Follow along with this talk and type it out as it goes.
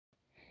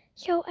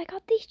So I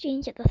got these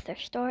jeans at the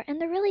thrift store, and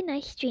they're really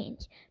nice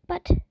jeans,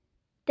 but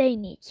they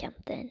need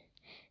something,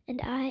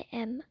 and I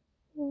am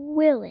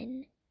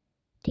willing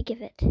to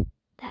give it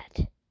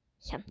that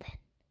something.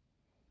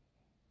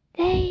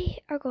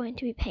 They are going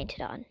to be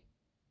painted on.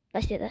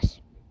 Let's do this.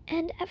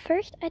 And at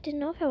first, I didn't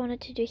know if I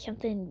wanted to do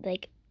something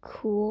like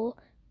cool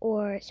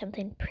or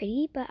something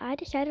pretty, but I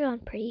decided on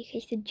pretty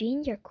because the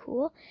jeans are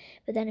cool.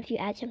 But then if you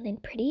add something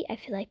pretty, I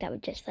feel like that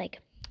would just like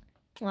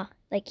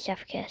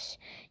chef kiss.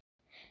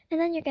 And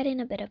then you're getting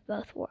a bit of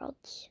both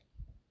worlds.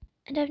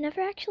 And I've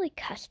never actually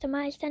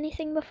customized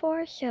anything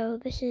before, so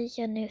this is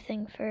a new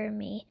thing for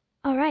me.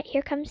 Alright,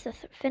 here comes the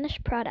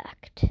finished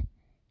product.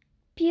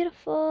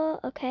 Beautiful.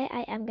 Okay,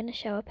 I am going to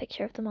show a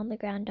picture of them on the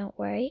ground, don't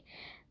worry.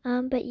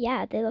 But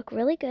yeah, they look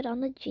really good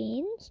on the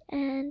jeans,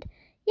 and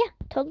yeah,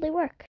 totally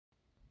work.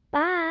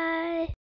 Bye!